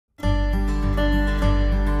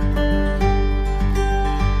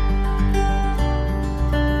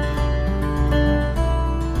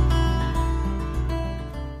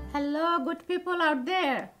people out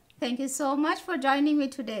there. Thank you so much for joining me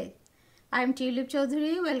today. I'm Tulip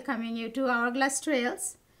Chowdhury, welcoming you to Hourglass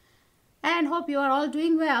Trails, and hope you are all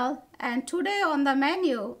doing well. And today on the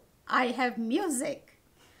menu, I have music.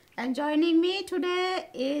 And joining me today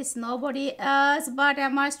is nobody else but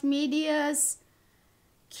Amherst Media's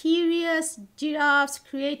Curious Giraffe's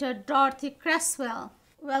creator, Dorothy Cresswell.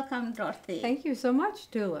 Welcome, Dorothy. Thank you so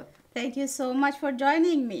much, Tulip. Thank you so much for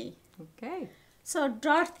joining me. Okay. So,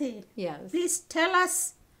 Dorothy, Yes. please tell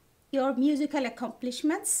us your musical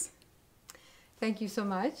accomplishments. Thank you so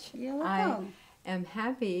much. You're welcome. I am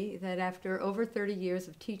happy that after over 30 years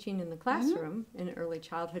of teaching in the classroom, in early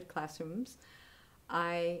childhood classrooms,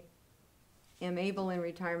 I am able in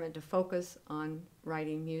retirement to focus on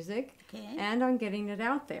writing music and on getting it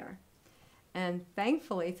out there. And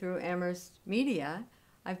thankfully, through Amherst Media,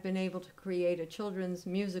 I've been able to create a children's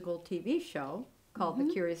musical TV show called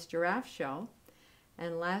The Curious Giraffe Show.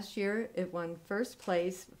 And last year, it won first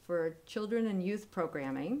place for children and youth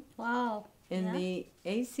programming. Wow. In the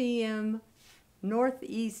ACM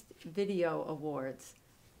Northeast Video Awards.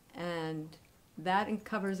 And that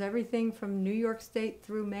covers everything from New York State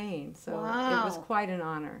through Maine. So it was quite an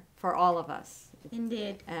honor for all of us.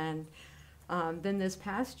 Indeed. And then this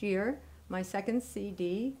past year, my second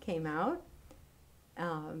CD came out.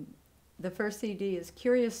 The first CD is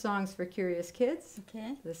Curious Songs for Curious Kids.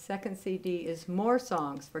 Okay. The second CD is More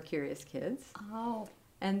Songs for Curious Kids. Oh.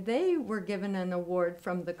 And they were given an award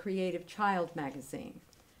from the Creative Child magazine.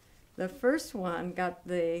 The first one got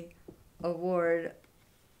the award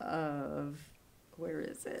of, where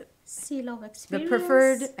is it? Seal of The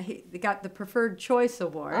Experience. they got the Preferred Choice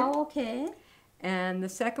Award. Oh, okay. And the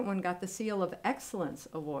second one got the Seal of Excellence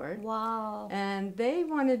Award. Wow. And they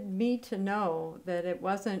wanted me to know that it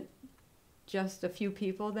wasn't just a few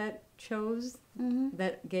people that chose,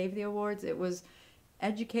 that gave the awards. It was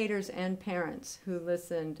educators and parents who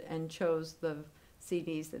listened and chose the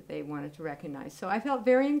CDs that they wanted to recognize. So I felt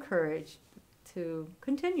very encouraged to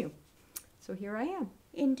continue. So here I am.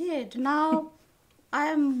 Indeed. Now, I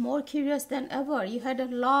am more curious than ever. You had a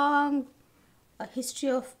long history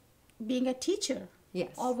of being a teacher. Yes.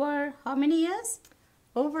 Over how many years?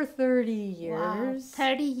 Over 30 years. Wow,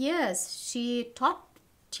 30 years. She taught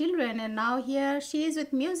children, and now here she is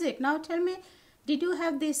with music. Now tell me, did you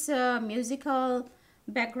have this musical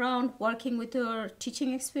background working with your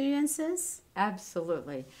teaching experiences?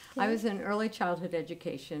 Absolutely. I was in early childhood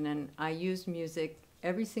education, and I used music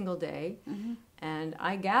every single day. And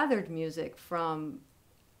I gathered music from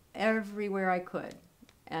everywhere I could.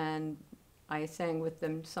 And I sang with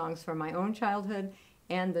them songs from my own childhood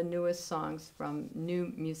and the newest songs from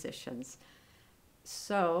new musicians.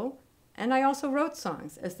 So, and I also wrote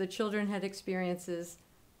songs. As the children had experiences,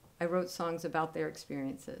 I wrote songs about their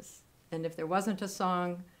experiences. And if there wasn't a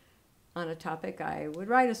song on a topic, I would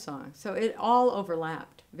write a song. So it all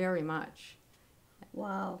overlapped very much.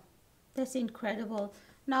 Wow, that's incredible.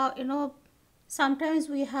 Now, you know, sometimes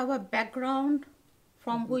we have a background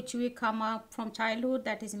from which we come up from childhood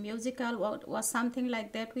that is musical. Was something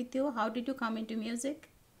like that with you? How did you come into music?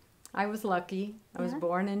 I was lucky. I was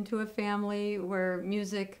born into a family where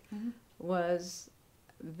music was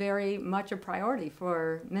very much a priority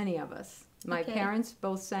for many of us. My parents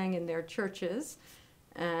both sang in their churches,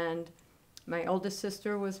 and my oldest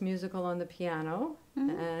sister was musical on the piano,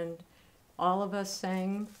 and all of us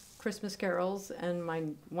sang Christmas carols, and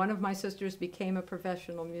one of my sisters became a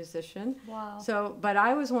professional musician. Wow. So, but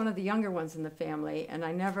I was one of the younger ones in the family, and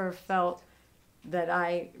I never felt that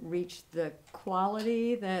I reached the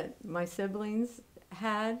quality that my siblings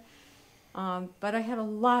had. But I had a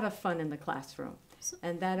lot of fun in the classroom,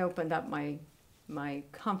 and that opened up my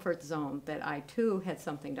comfort zone that I too had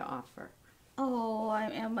something to offer. Oh,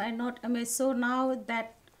 I not amazed. So now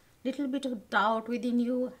that little bit of doubt within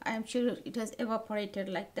you, I am sure it has evaporated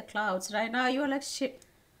like the clouds. Right now you are like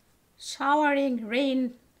showering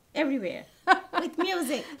rain everywhere with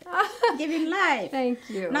music, giving life. Thank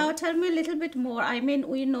you. Now tell me a little bit more. I mean,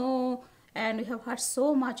 we know and we have heard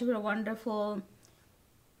so much of your wonderful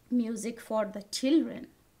music for the children.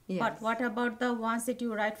 Yes. But what about the ones that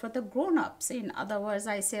you write for the grown-ups? In other words,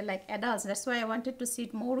 I say like adults. That's why I wanted to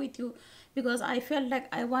sit more with you, because I felt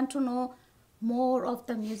like I want to know more of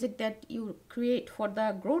the music that you create for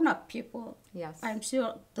the grown-up people. Yes. I'm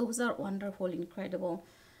sure those are wonderful, incredible.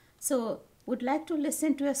 So would like to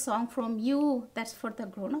listen to a song from you that's for the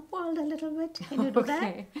grown-up world a little bit. Can you do that?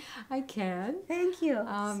 Okay, I can. Thank you.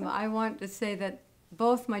 I want to say that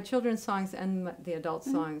both my children's songs and the adult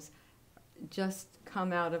songs just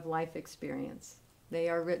come out of life experience. They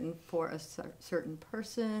are written for a certain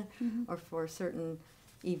person or for a certain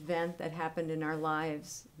event that happened in our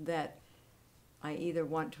lives that I either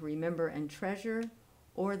want to remember and treasure,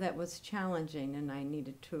 or that was challenging and I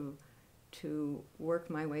needed to work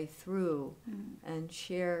my way through and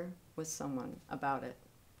share with someone about it.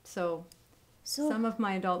 So some of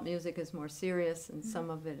my adult music is more serious and some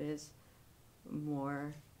of it is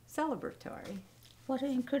more celebratory. What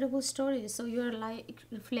an incredible story. So you're like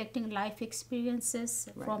reflecting life experiences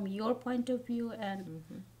from your point of view and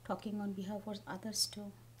talking on behalf of others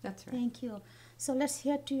too. That's right. Thank you. So let's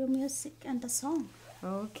hear to your music and the song.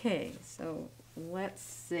 Okay, so let's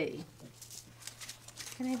see.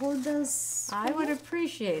 Can I hold this? I would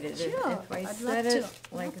appreciate it if I set it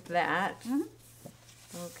like that.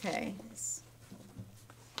 Okay. Yes.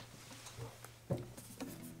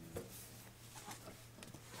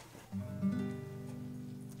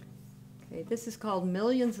 Okay, this is called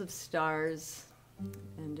Millions of Stars,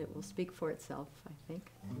 and it will speak for itself, I think.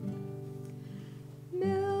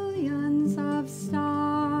 Millions of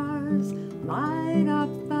stars light up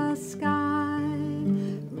the sky,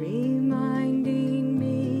 reminding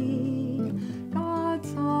me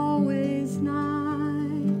God's always nigh.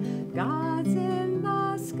 God's in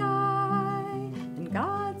the sky, and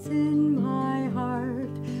God's in my heart.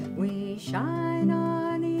 We shine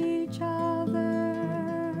on each other.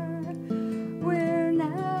 We're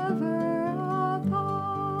never apart.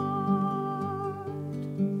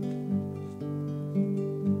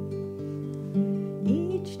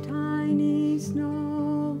 Each tiny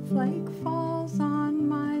snowflake falls on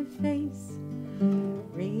my face,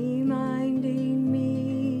 reminding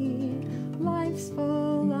me life's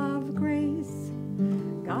full of grace.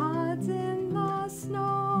 God's in the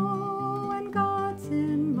snow and God's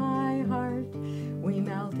in my heart. We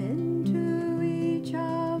melt into each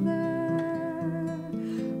other.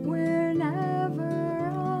 We're never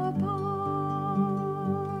apart.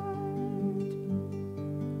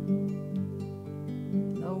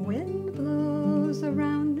 The wind blows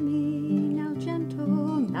around me, now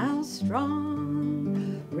gentle, now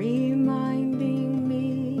strong, reminding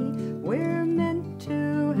me we're meant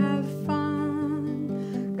to have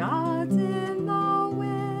fun. God's in the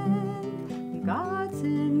wind, God's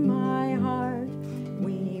in my heart.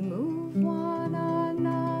 We move one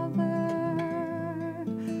another.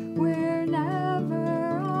 We're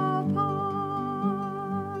never apart.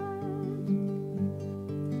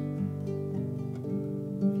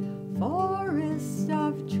 Forest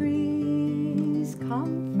of trees,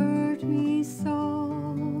 comfort me so,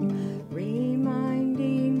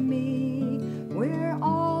 reminding me we're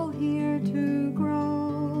all here to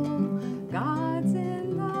grow. God's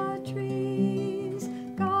in the trees,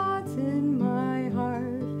 God's in my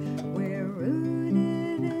heart. We're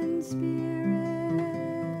rooted in spirit.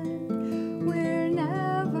 We're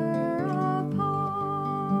never apart.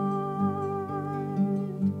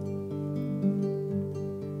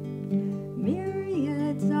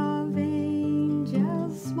 Myriads of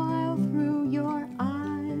angels smile through your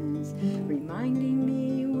eyes, reminding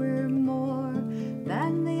me we're more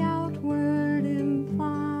than the outward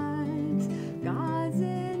implies. God's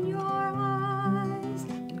in your eyes,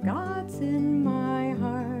 and God's in my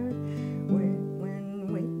heart. When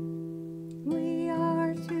we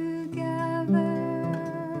are together,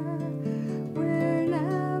 we're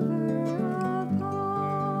never apart.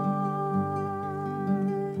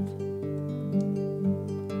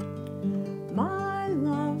 My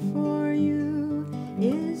love for you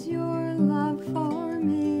is your love for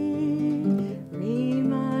me,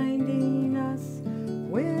 reminding us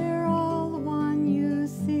we're all one, you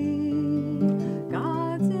see.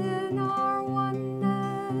 God's in our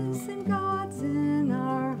oneness and God's in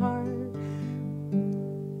our heart.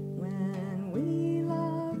 When we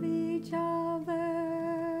love each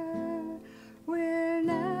other, we're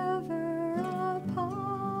never apart.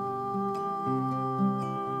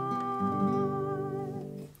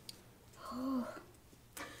 Oh,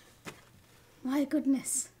 my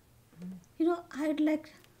goodness. You know, I'd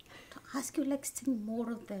like to ask you like sing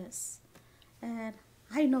more of this. And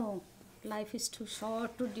I know life is too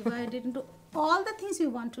short to divide it into all the things we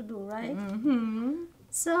want to do, right?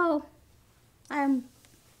 So I'm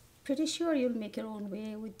pretty sure you'll make your own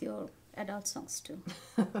way with your adult songs too.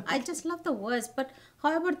 I just love the words, but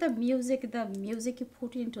how about the music you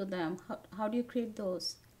put into them? How do you create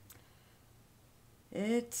those?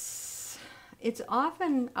 It's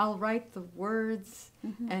often I'll write the words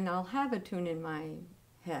and I'll have a tune in my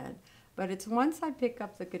head, but it's once I pick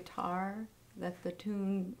up the guitar that the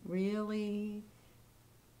tune really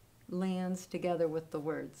lands together with the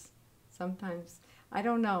words. Sometimes, I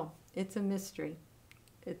don't know, it's a mystery.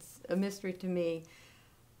 It's a mystery to me.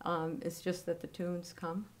 It's just that the tunes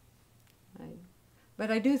come. But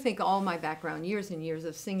I do think all my background, years and years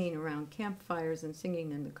of singing around campfires and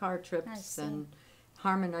singing in the car trips and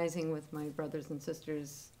harmonizing with my brothers and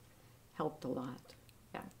sisters helped a lot.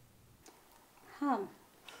 Yeah.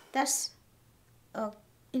 That's an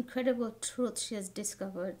incredible truth she has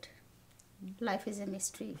discovered. Life is a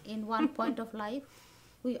mystery. In one point of life,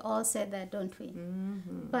 we all say that, don't we?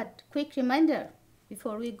 Mm-hmm. But quick reminder,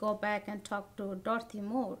 before we go back and talk to Dorothy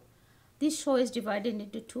more, this show is divided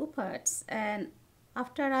into two parts, and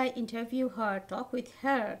after I interview her, talk with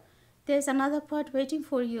her, there's another part waiting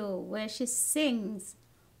for you where she sings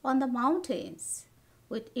on the mountains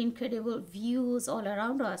with incredible views all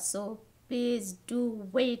around us. So please do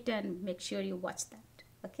wait and make sure you watch that.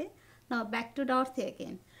 Okay? Now back to Dorothy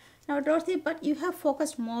again. Now Dorothy, but you have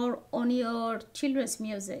focused more on your children's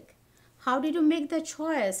music. How did you make the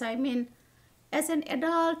choice? I mean, as an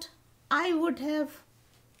adult, I would have,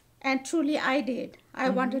 and truly I did. I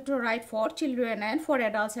wanted to write for children and for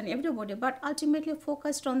adults and everybody, but ultimately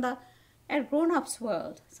focused on the grown-ups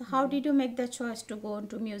world. So how did you make the choice to go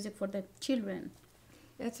into music for the children?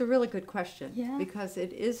 It's a really good question, because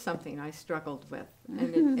it is something I struggled with,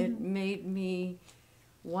 and it made me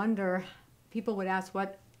wonder. People would ask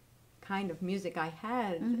what kind of music I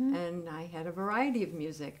had, and I had a variety of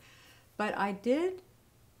music. But I did,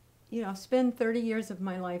 spend 30 years of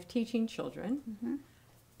my life teaching children.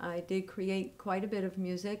 I did create quite a bit of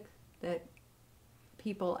music that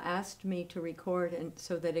people asked me to record and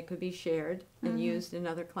so that it could be shared and used in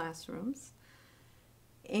other classrooms.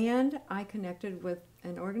 And I connected with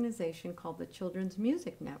an organization called the Children's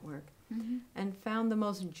Music Network and found the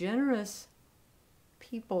most generous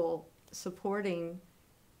people supporting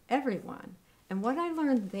everyone. And what I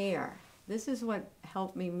learned there, this is what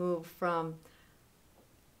helped me move from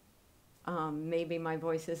maybe my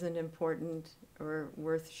voice isn't important or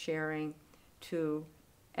worth sharing to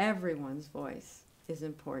everyone's voice is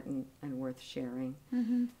important and worth sharing,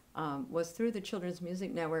 was through the Children's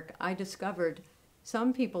Music Network. I discovered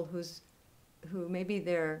some people who maybe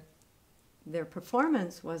their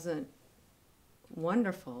performance wasn't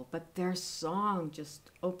wonderful, but their song just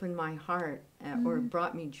opened my heart or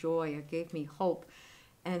brought me joy or gave me hope.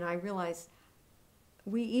 And I realized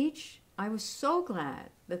I was so glad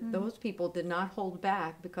that those people did not hold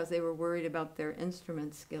back because they were worried about their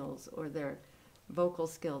instrument skills or their vocal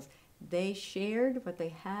skills. They shared what they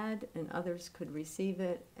had, and others could receive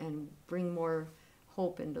it and bring more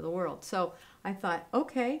hope into the world. So I thought,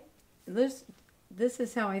 okay, this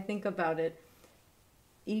is how I think about it.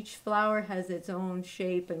 Each flower has its own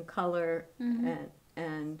shape and color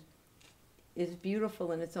and is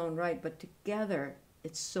beautiful in its own right, but together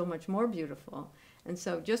it's so much more beautiful. And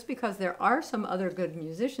so just because there are some other good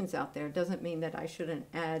musicians out there doesn't mean that I shouldn't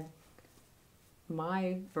add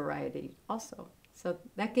my variety also. So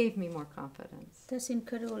that gave me more confidence. That's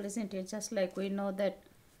incredible, isn't it? Just like we know that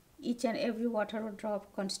each and every water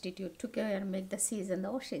drop constitute together and make the seas and the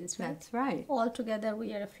oceans, right? That's right. All together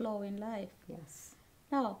we are a flow in life. Yes.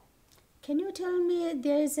 Now, can you tell me,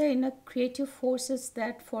 there is creative forces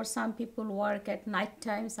that for some people work at night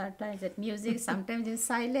time, sometimes at music, sometimes in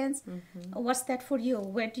silence. What's that for you?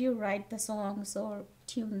 Where do you write the songs or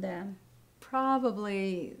tune them?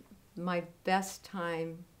 Probably my best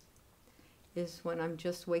time is when I'm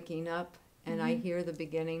just waking up and I hear the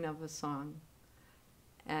beginning of a song.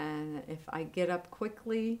 And if I get up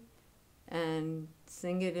quickly and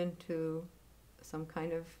sing it into some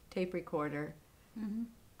kind of tape recorder,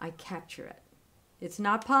 I capture it. It's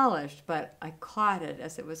not polished, but I caught it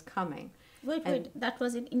as it was coming. Wait, that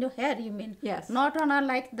was in your head, you mean? Yes. Not on a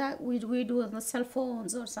like that we do on the cell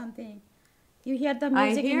phones or something. You hear the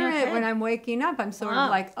music in your head? I hear it when I'm waking up. I'm sort of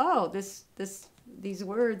like, oh, these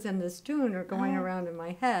words and this tune are going around in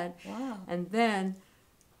my head. Wow. And then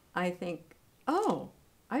I think, oh,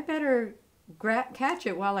 I better catch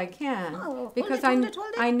it while I can, because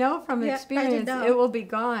I know from experience it will be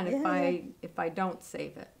gone if I don't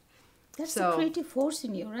save it. That's the creative force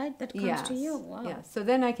in you, right? That comes to you. Wow. Yeah. So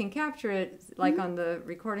then I can capture it like on the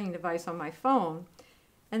recording device on my phone,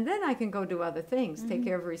 and then I can go do other things, take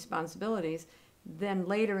care of responsibilities. Then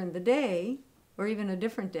later in the day, or even a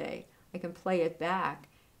different day, I can play it back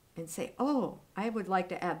and say, oh, I would like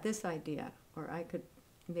to add this idea, or I could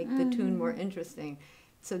make the tune more interesting.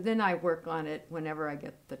 So then I work on it whenever I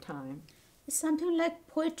get the time. It's something like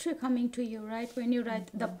poetry coming to you, right? When you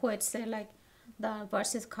write, the poets say like the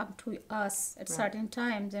verses come to us at certain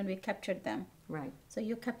times and we captured them. Right. So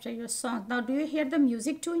you capture your song. Now, do you hear the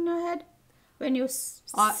music too in your head when you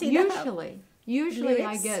see Usually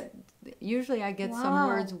I get some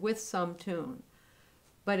words with some tune,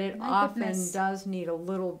 but it often does need a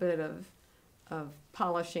little bit of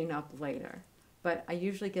polishing up later. but I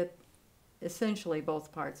usually get essentially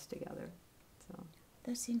both parts together. So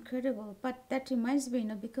That's incredible. But that reminds me,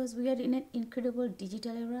 because we are in an incredible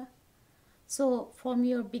digital era. So from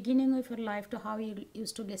your beginning of your life to how you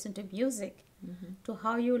used to listen to music, to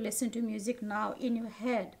how you listen to music now in your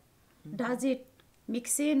head, does it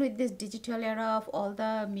mix in with this digital era of all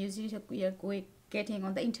the music we are getting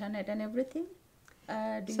on the internet and everything?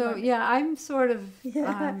 Yeah, I'm sort of,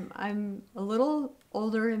 Yeah. I'm a little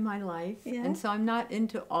older in my life, Yeah. and so I'm not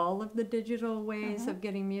into all of the digital ways of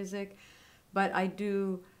getting music, but I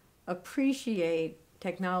do appreciate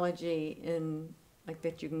technology in, like,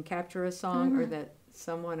 that you can capture a song or that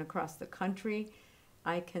someone across the country,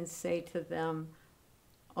 I can say to them,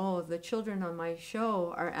 oh, the children on my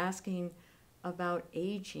show are asking about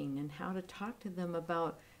aging and how to talk to them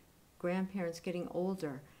about grandparents getting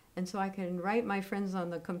older. And so I can write my friends on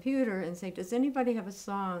the computer and say, does anybody have a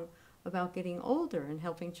song about getting older and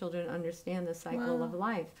helping children understand the cycle of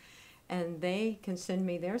life? And they can send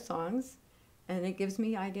me their songs, and it gives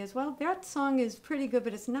me ideas. Well, that song is pretty good,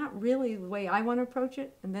 but it's not really the way I want to approach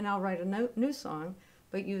it. And then I'll write a new song,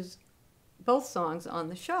 but use both songs on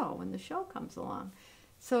the show when the show comes along.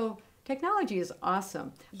 So technology is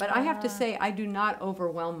awesome. But I have to say, I do not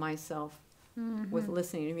overwhelm myself with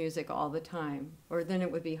listening to music all the time, or then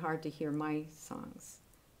it would be hard to hear my songs.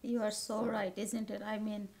 You are so right, isn't it? I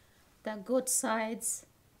mean, the good sides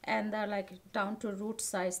and the down to root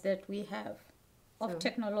sides that we have of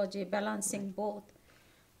technology, balancing both.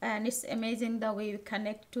 And it's amazing the way we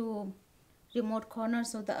connect to remote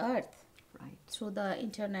corners of the earth through the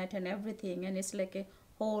internet and everything. And it's like a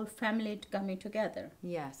whole family coming together.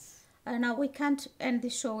 Yes. And now we can't end the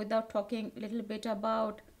show without talking a little bit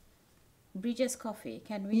about Bridges Coffee,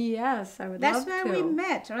 can we? Yes, I would That's love to. where we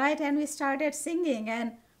met, right? And we started singing,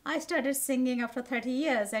 and I started singing after 30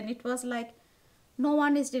 years, and it was like, no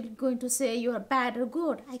one is going to say you are bad or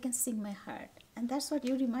good. I can sing my heart. And that's what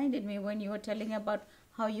you reminded me when you were telling about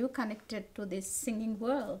how you connected to this singing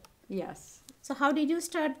world. Yes. So how did you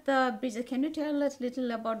start the Bridges? Can you tell us a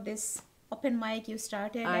little about this open mic you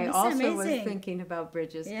started? I it's also amazing. was thinking about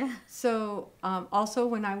Bridges. Yeah. So also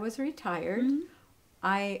when I was retired,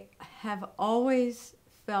 I have always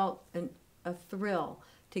felt a thrill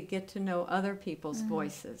to get to know other people's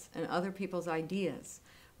voices and other people's ideas,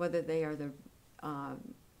 whether they are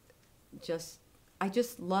I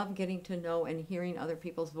just love getting to know and hearing other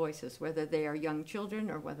people's voices, whether they are young children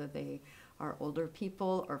or whether they are older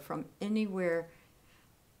people or from anywhere.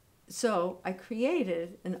 So I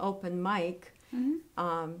created an open mic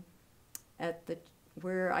at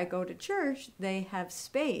where I go to church. They have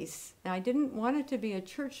space. And I didn't want it to be a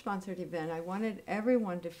church-sponsored event. I wanted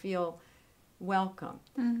everyone to feel welcome.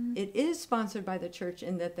 It is sponsored by the church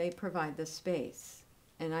in that they provide the space,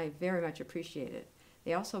 and I very much appreciate it.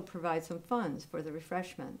 They also provide some funds for the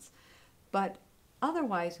refreshments. But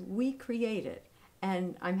otherwise, we create it.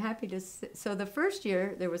 And I'm happy to... So the first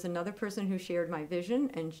year, there was another person who shared my vision,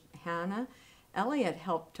 and Hannah Elliott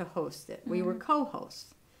helped to host it. We were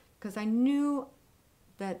co-hosts, because I knew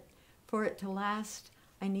that for it to last,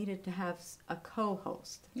 I needed to have a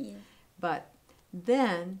co-host. Yeah. But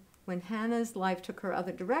then, when Hannah's life took her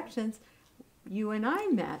other directions, you and I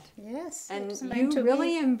met. Yes. And it's meant you to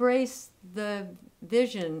really be. embraced the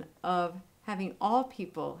vision of having all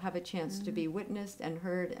people have a chance to be witnessed and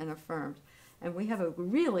heard and affirmed. And we have a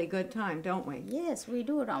really good time, don't we? Yes, we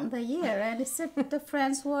do around the year. And it's the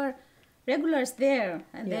friends who are regulars there,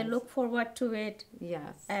 and they Yes. look forward to it.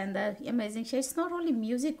 Yes. And the amazing share. It's not only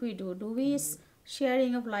music we do. We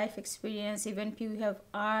sharing of life experience. Even we have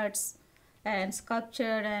arts and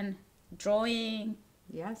sculpture and drawing,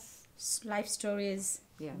 Yes. life stories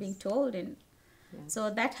Yes. being told. And Yes.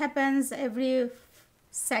 so that happens every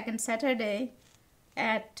second Saturday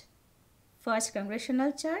at First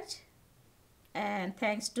Congregational Church. And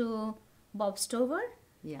thanks to Bob Stover,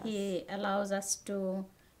 Yes. he allows us to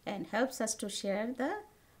and helps us to share the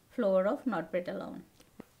floor of Not Bread Alone.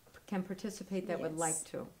 Can participate that would Yes. like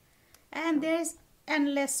to. And there's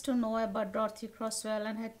endless to know about Dorothy Cresswell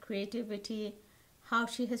and her creativity, how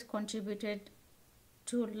she has contributed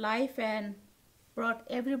to life and brought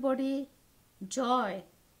everybody joy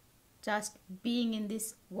just being in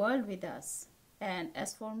this world with us. And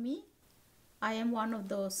as for me, I am one of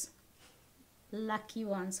those lucky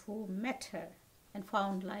ones who met her and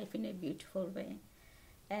found life in a beautiful way.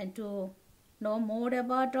 And to know more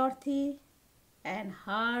about Dorothy and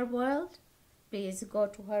her world, please go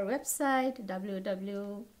to her website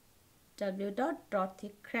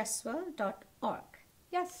www.dorothycresswell.org.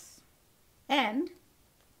 Yes. And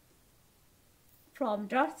from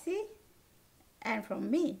Dorothy and from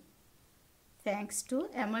me, Thanks to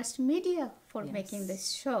Amherst Media for Yes. making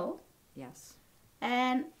this show. Yes.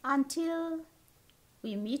 And until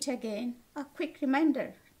we meet again, a quick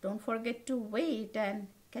reminder, don't forget to wait and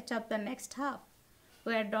catch up the next half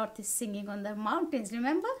where Dorothy is singing on the mountains,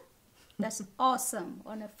 remember? That's awesome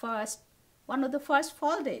on one of the first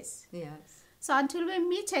fall days. Yes. So until we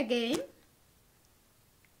meet again,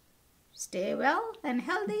 stay well and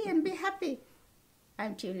healthy and be happy.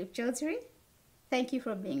 I'm Tulip Chowdhury. Thank you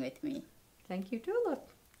for being with me. Thank you, Tulip.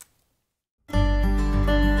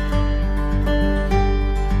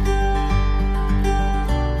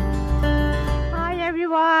 Hi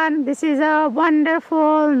everyone, this is a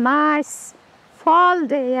wonderful, nice fall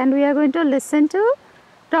day and we are going to listen to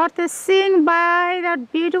Dorothy sing by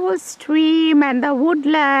that beautiful stream and the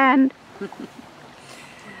woodland.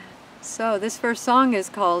 So this first song is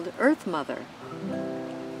called Earth Mother.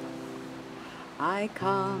 I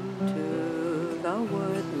come to the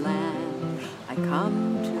woodland, I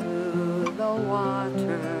come to the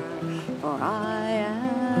water, for I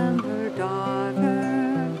am her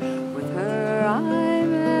daughter, with her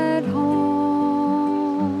I'm at home.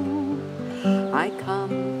 I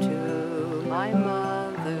come to my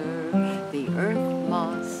mother, the earth,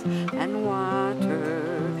 moss, and water,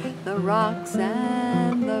 the rocks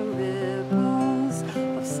and the ripples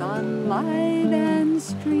of sunlight and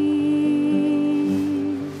stream.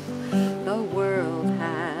 The world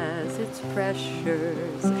has its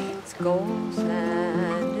pressures, its goals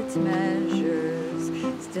and its measures.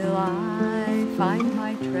 Still I find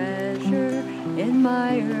my treasure in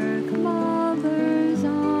my earth mother's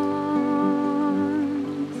arms.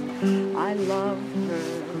 I love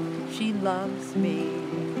her, she loves me,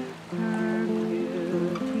 her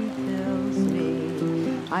beauty fills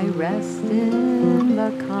me. I rest in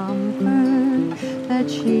the comfort that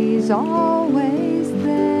she's always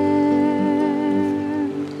there.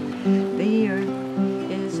 The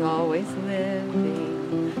earth is always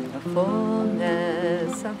living, the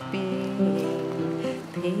fullness of being,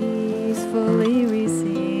 peacefully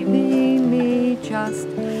receiving me just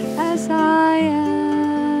as I am.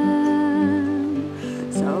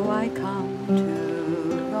 So I come to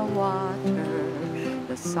the water,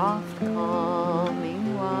 the soft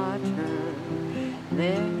calming water.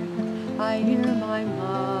 There I hear my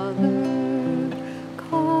mother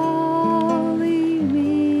calling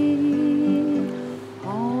me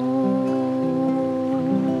home.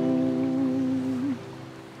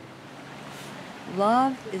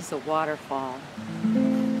 Love is a waterfall.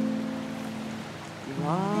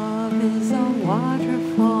 Love is a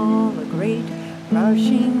waterfall, a great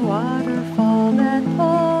rushing waterfall that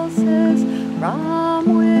pulses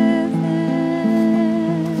from within.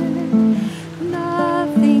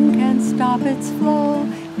 Nothing can stop its flow,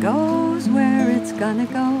 goes where it's gonna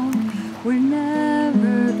go. We're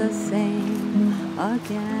never the same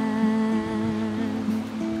again.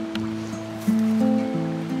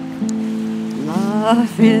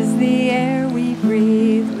 Love is the air we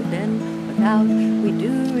breathe, within, without, we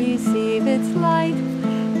do receive its light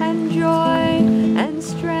and joy and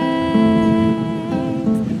strength.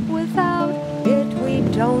 Without it we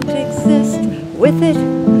don't exist, with it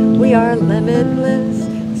we are limitless,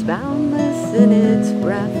 it's boundless in its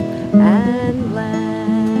breath and length.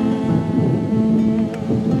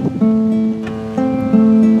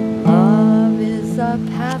 Love is a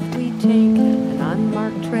path we take, an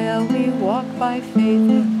unmarked trail we walk by faith.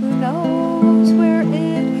 Who knows where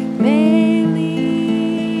it may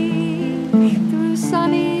lead? Through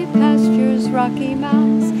sunny pastures, rocky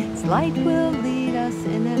mountains, its light will lead us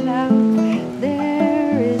in and out.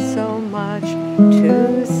 There is so much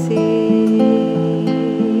to see.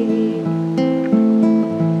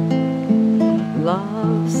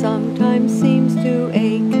 Love sometimes seems to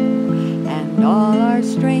ache, and all our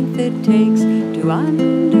strength it takes to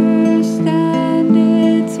understand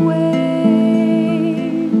its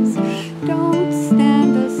ways. Don't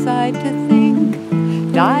stand aside to think,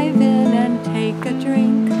 dive in and take a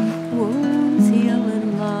drink. Wounds heal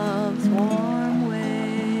in love's warm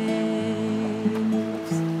waves.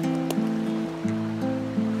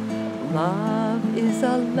 Love is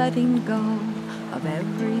a letting go of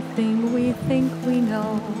everything we think we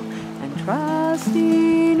know, and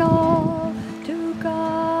trusting all to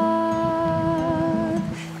God.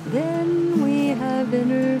 Then we have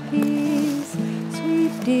inner peace,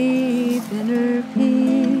 sweet deep inner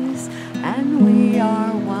peace, and we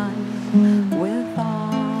are one with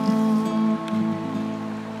all.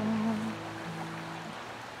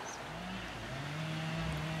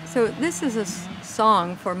 So this is a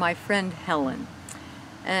song for my friend Helen,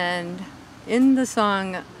 and in the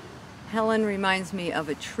song Helen reminds me of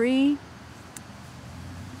a tree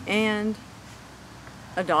and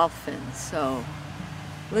a dolphin. So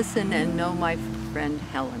listen and know my friend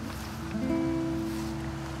Helen.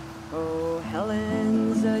 Oh,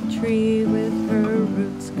 Helen's a tree with her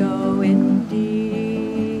roots going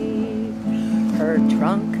deep. Her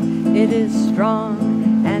trunk, it is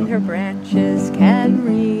strong, and her branches can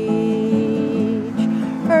reach.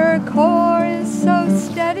 Her core is so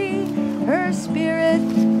steady, her spirit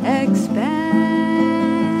expands,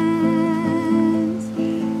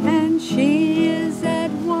 and she is at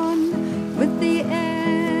one with the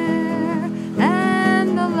air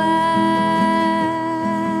and the land.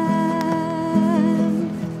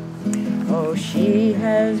 Oh, she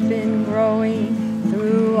has been growing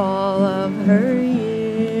through all of her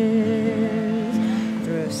years,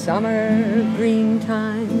 through summer green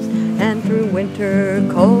times and through winter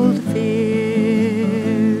cold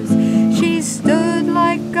fears. She stood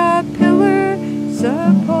like a pillar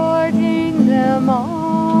supporting them all,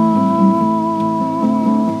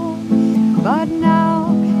 but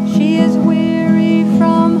now she is weary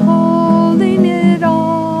from holding it all.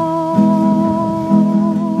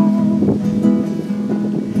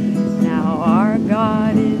 Now our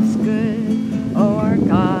God is good, oh our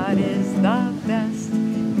God is the best,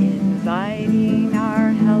 inviting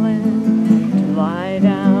our Helen to lie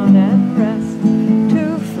down and rest,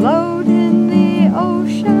 to float in the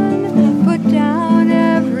ocean, put down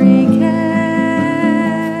every care,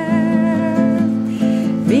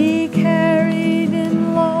 be carried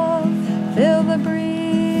in love, feel the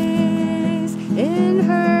breeze in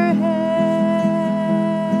her hair,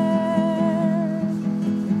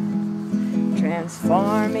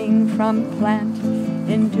 transforming from plant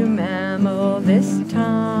into mammal this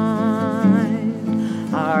time.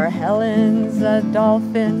 Our Helen's a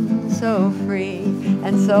dolphin, so free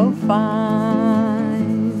and so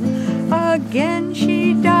fine. Again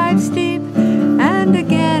she dives deep and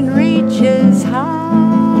again reaches high.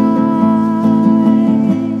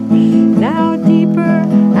 Now deeper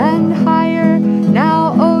and higher,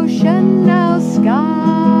 now ocean, now sky.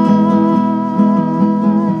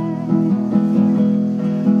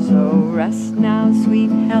 So rest now,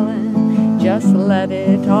 sweet Helen, just let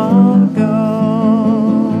it all go.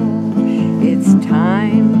 It's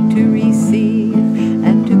time to receive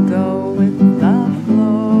and to go with the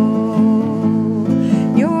flow.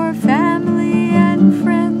 Your family and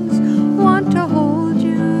friends want to hold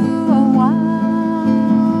you a while.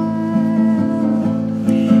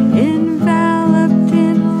 Enveloped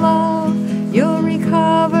in love, you'll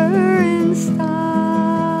recover in style.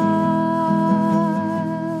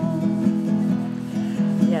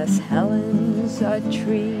 Yes, Helen's a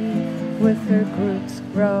tree with her roots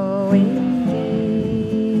growing deep.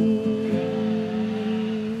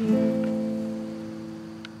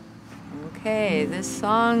 Okay, this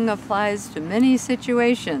song applies to many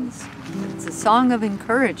situations. It's a song of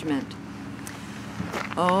encouragement.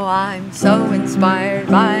 Oh, I'm so inspired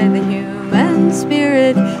by the human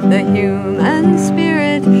spirit, the human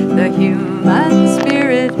spirit, the human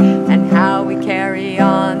spirit, and how we carry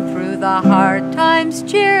on through the hard times.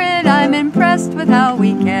 Cheer it, I'm impressed with how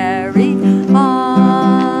we carry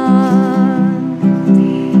on.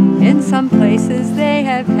 In some places they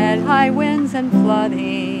have had high winds and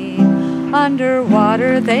flooding.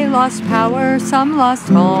 Underwater they lost power, some lost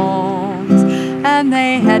homes, and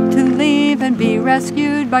they had to leave and be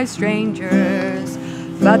rescued by strangers.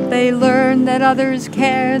 But they learned that others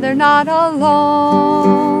care, they're not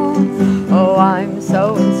alone. Oh, I'm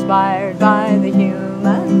so inspired by the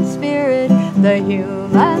human spirit, the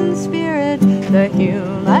human spirit, the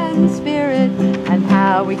human spirit, and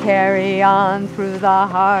how we carry on through the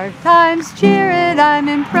hard times. Cheer it, I'm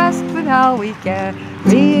impressed with how we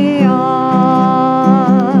carry on.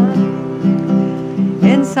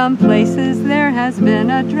 In some places there has been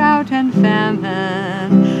a drought and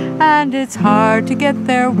famine, and it's hard to get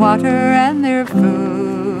their water and their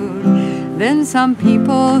food. Then some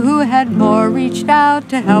people who had more reached out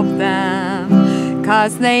to help them,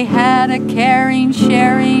 'cause they had a caring,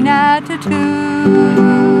 sharing attitude.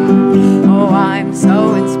 Oh, I'm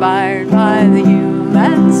so inspired by the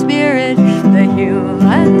human spirit, the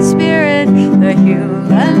human spirit, the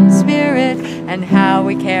human spirit, and how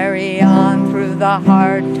we carry on through the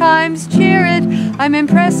hard times. Cheer it, I'm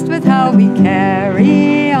impressed with how we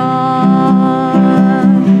carry on.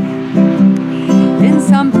 In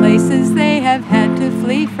some places they have had to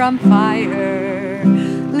flee from fire.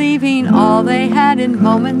 Leaving all they had in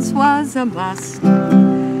moments was a must.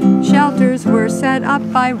 Shelters were set up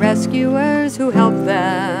by rescuers who helped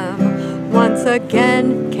them. Once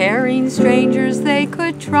again, caring strangers they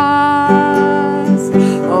could trust.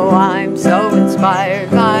 Oh, I'm so inspired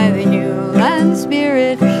by the human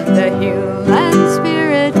spirit, the human spirit,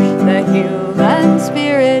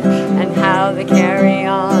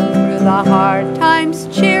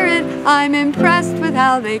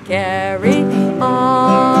 they carry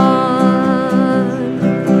on.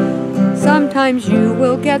 Sometimes you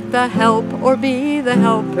will get the help or be the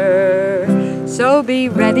helper, so be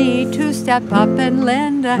ready to step up and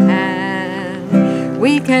lend a hand.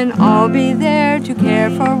 We can all be there to care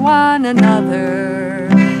for one another,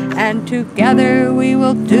 and together we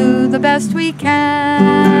will do the best we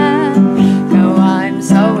can. No, I'm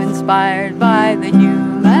so inspired by the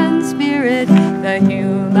human spirit, the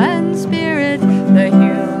human spirit, the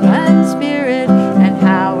human spirit, and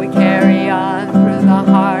how we carry on through the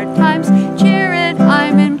hard times. Cheer it,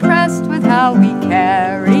 I'm impressed with how we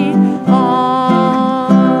carry on.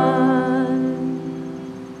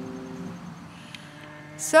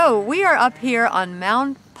 So we are up here on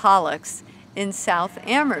Mount Pollux in South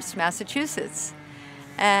Amherst, Massachusetts.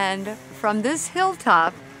 And from this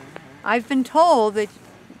hilltop, I've been told that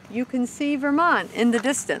you can see Vermont in the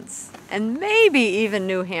distance, and maybe even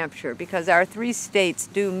New Hampshire, because our 3 states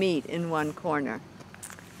do meet in one corner.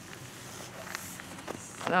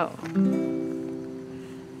 So,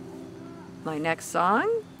 my next song,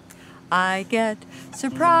 I get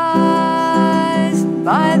surprised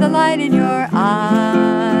by the light in your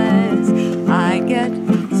eyes. I get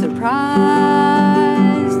surprised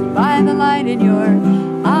by the light in your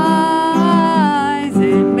eyes.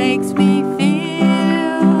 It makes me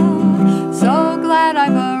feel so glad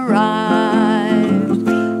I've arrived.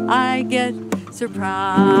 I get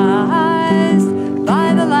surprised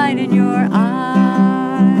by the light in your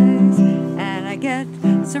eyes, and I get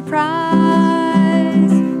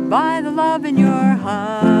surprised by the love in your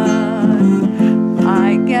heart.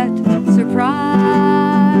 I get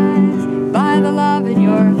surprised by the love in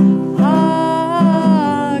your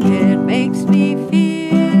hug. It makes me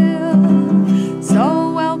feel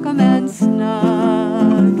so welcome and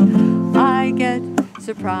snug. I get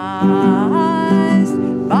surprised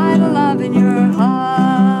by the love in your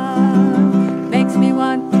heart. Makes me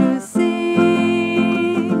want to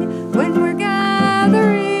sing when we're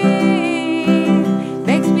gathering.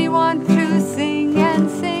 Makes me want to sing and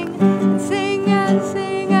sing and sing and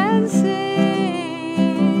sing and sing.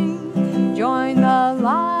 Join the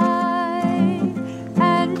light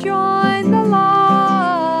and join the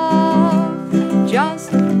love.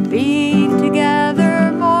 Just being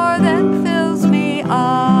together more than fills me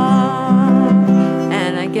up.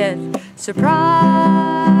 And I get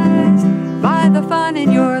surprised by the fun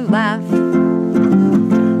in your laugh.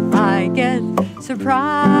 I get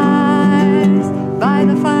surprised by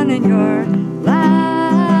the fun in your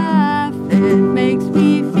laugh. It makes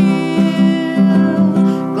me feel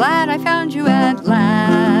glad I found you at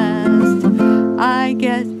last. I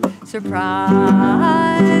get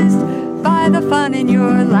surprised by the fun in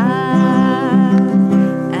your laugh,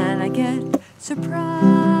 and I get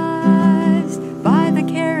surprised by the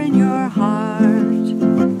care in your heart.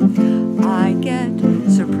 I get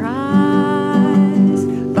surprised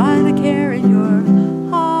by the care in your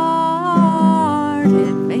heart.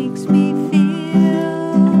 It makes me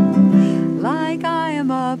feel like I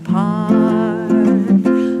am a part.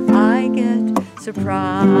 I get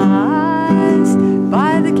surprised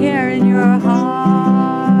by the care in your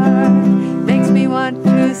heart. Makes me want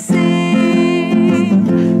to sing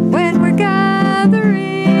when we're gathering.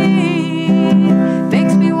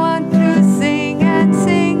 Makes me want to sing and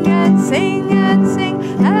sing and sing and sing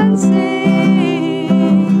and sing.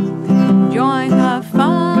 Join the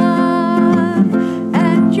fun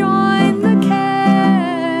and join the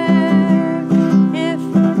care. If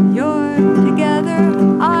you're together,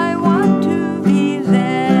 I want to be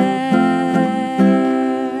there.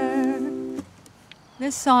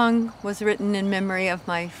 This song was written in memory of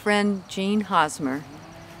my friend Jean Hosmer.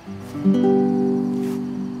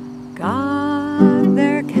 God,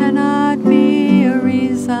 there cannot be a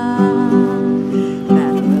reason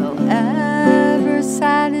that will ever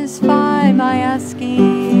satisfy my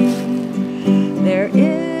asking. There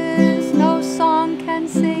is no song can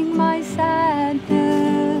sing my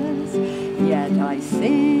sadness, yet I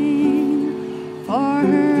sing, for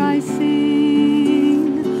her I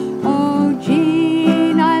sing. Oh,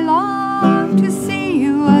 Jean, I long to see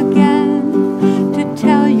you again, to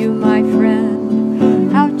tell you, my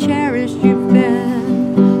friend, how cherished you've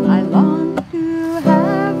been. I long to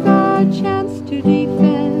have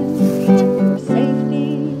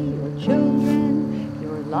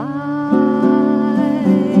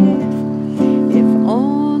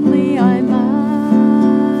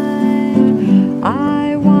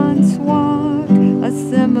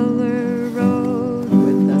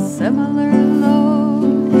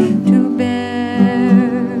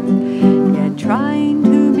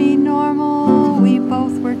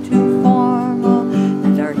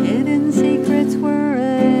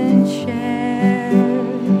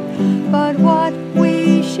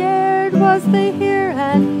the here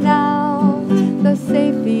and now. The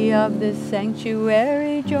safety of this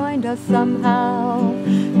sanctuary joined us somehow.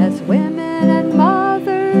 As women and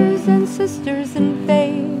mothers and sisters in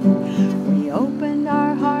faith, we opened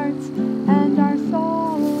our hearts and our souls.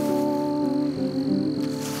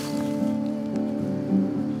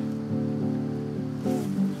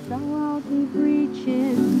 So I'll keep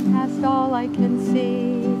reaching past all I can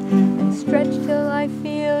see and stretch till I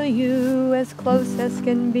feel you as close as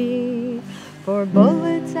can be. For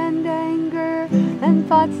bullets and anger and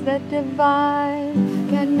thoughts that divide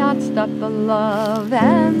cannot stop the love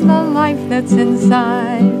and the life that's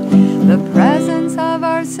inside. The presence of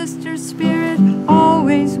our sister's spirit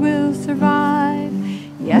always will survive.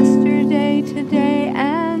 Yesterday, today,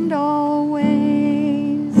 and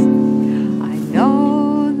always. I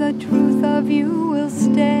know the truth of you will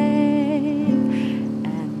stay,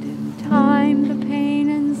 and in time the pain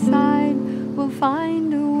inside will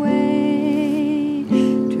find a way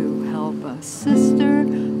to help a sister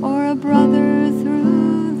or a brother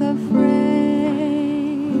through the fray.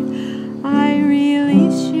 I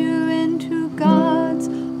release you into God's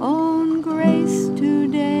own grace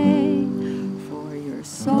today, for your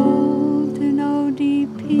soul to know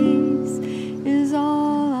deep peace is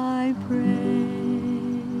all I pray.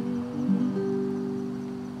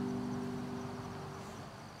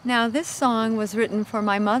 Now, this song was written for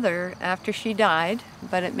my mother after she died,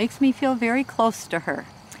 but it makes me feel very close to her.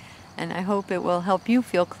 And I hope it will help you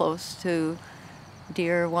feel close to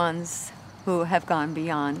dear ones who have gone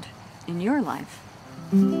beyond in your life.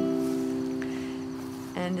 And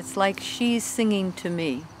it's like she's singing to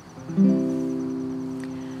me.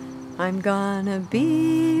 I'm gonna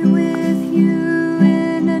be with you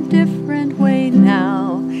in a different way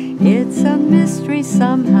now. It's a mystery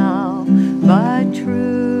somehow, but true.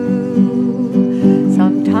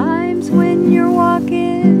 Sometimes when you're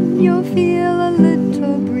walking, you'll feel a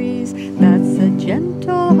little breeze. That's a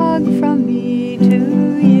gentle hug from me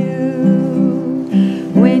to you.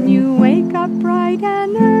 When you wake up bright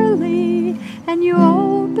and early, and you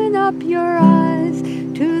open up your eyes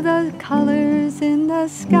to the colors in the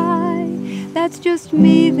sky, that's just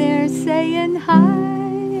me there saying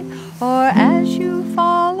hi. Or as you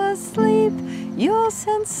fall asleep, you'll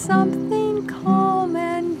sense something calm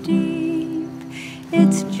and deep.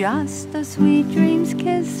 It's just a sweet dream's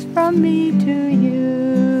kiss from me to you.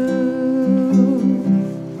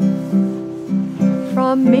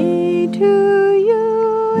 From me to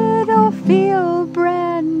you, it'll feel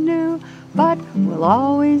brand new, but we'll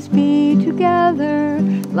always be together,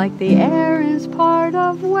 like the air is part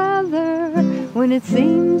of weather. When it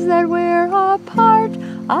seems that we're apart,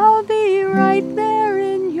 I'll be right there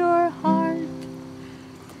in your heart.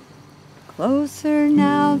 Closer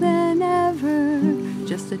now than ever,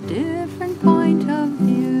 just a different point of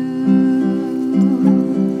view.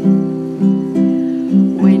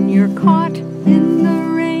 When you're caught in the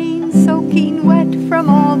rain, soaking wet from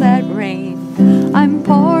all that rain, I'm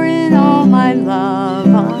pouring all my love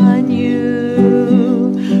on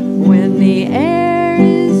you. When the air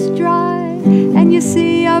is dry and you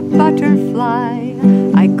see a butterfly,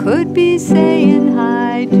 I could be saying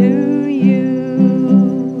hi to you.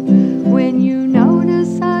 When you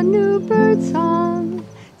notice a new bird song,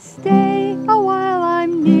 stay a while,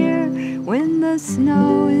 I'm near. When the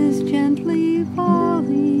snow is gently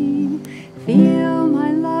falling, feel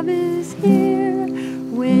my love is here.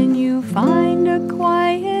 When you find a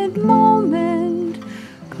quiet moment,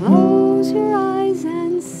 close your eyes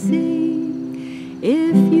and see.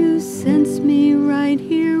 If you sense me right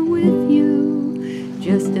here with you,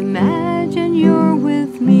 just imagine you're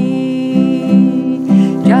with me.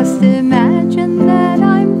 Just imagine that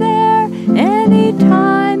I'm there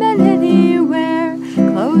anytime and anywhere.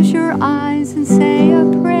 Close your eyes and say a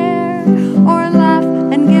prayer, or laugh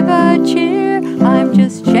and give a cheer. I'm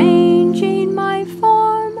just changing my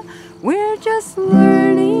form. We're just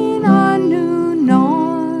learning a new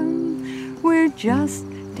norm. We're just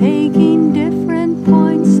taking different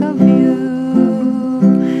points of view.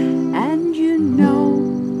 And you know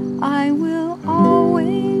I will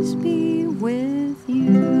always be with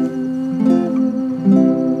you.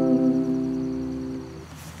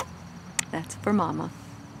 That's for Mama.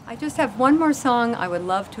 I just have one more song I would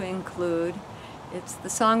love to include. It's the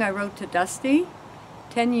song I wrote to Dusty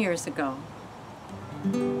 10 years ago.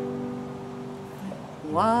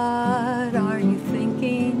 What are you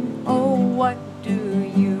thinking? Oh, what do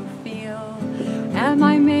you feel? Am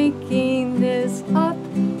I making this up,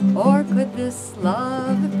 or could this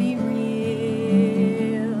love be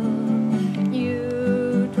real?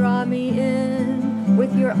 You draw me in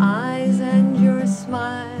with your eyes and your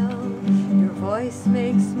smile. Your voice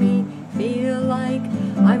makes me feel like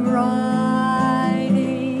I'm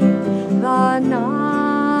riding the Nile,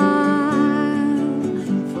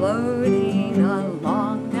 floating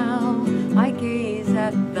along now. I gaze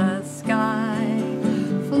at the sky,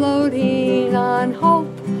 floating on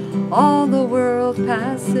hope. All the world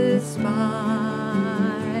passes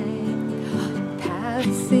by,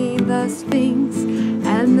 passing the Sphinx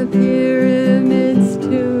and the pyramids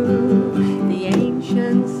too. The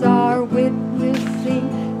ancients are witnessing,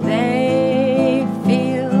 they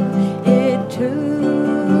feel it too.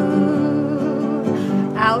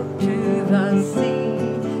 Out to the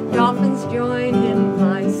sea, dolphins join in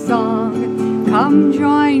my song. Come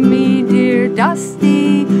join me, dear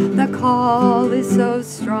Dusty, the call is so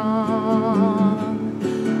strong.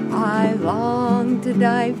 I long to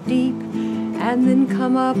dive deep and then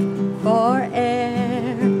come up for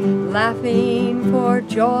air, laughing for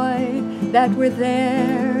joy that we're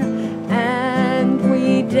there and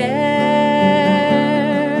we dare.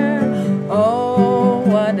 Oh,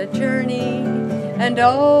 what a journey, and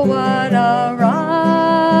oh, what a ride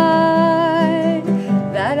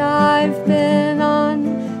that I've been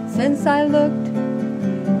on since I looked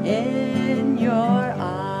in your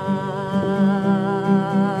eyes.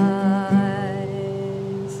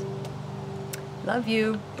 Love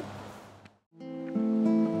you.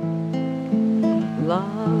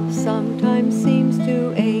 Love sometimes seems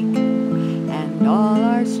to ache, and all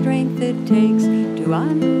our strength it takes to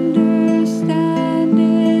undo